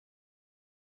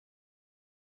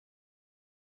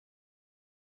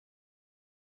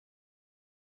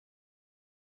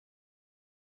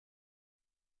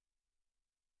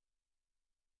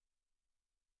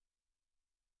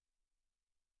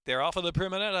They're off of the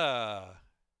Primonetta.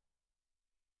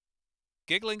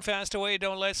 Giggling fast away,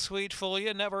 don't let sweet fool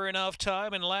you. Never enough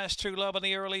time. And last true love in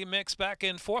the early mix. Back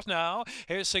in fourth now.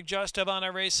 Here's Suggestive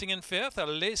Honor racing in fifth.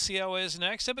 Alicio is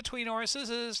next. In between horses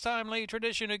is Timely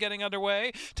Tradition who getting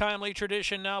underway. Timely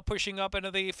Tradition now pushing up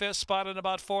into the fifth spot and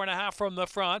about 4.5 from the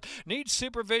front. Needs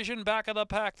supervision back of the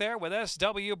pack there with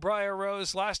SW Briar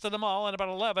Rose last of them all and about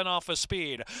 11 off of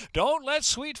speed. Don't let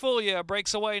sweet fool you.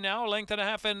 Breaks away now. Length and a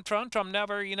half in front from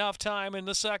Never Enough Time in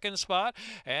the second spot.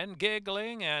 And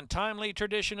Giggling and Timely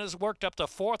Tradition is worked up to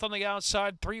fourth on the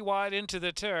outside, 3 wide into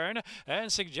the turn,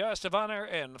 and Suggestive Honor,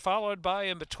 and followed by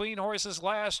in between horses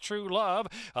Last True Love.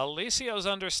 Alicio's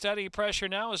under steady pressure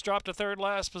now, has dropped to third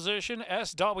last position.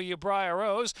 SW Briar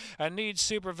Rose and Needs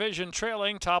Supervision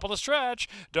trailing top of the stretch.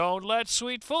 Don't Let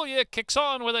Sweet Fool You kicks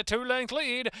on with a 2-length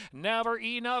lead. Never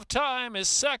Enough Time is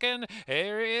second.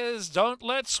 Here is Don't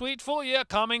Let Sweet Fool You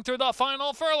coming through the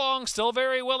final furlong, still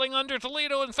very willing under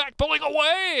Toledo, in fact pulling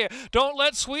away. Don't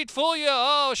Let Sweet Fool You.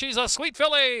 Oh, she's a sweet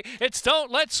filly. It's Don't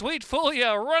Let Sweet Fool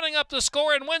You running up the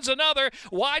score and wins another.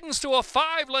 Widens to a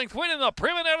 5-length win in the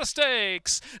Primonetta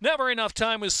Stakes. Never Enough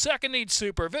Time was second, Needs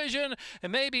Supervision.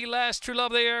 And maybe Last True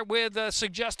Love there with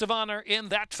Suggestive Honor in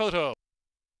that photo.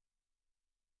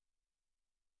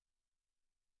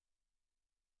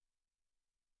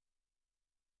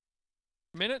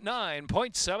 Minute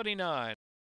 9.79.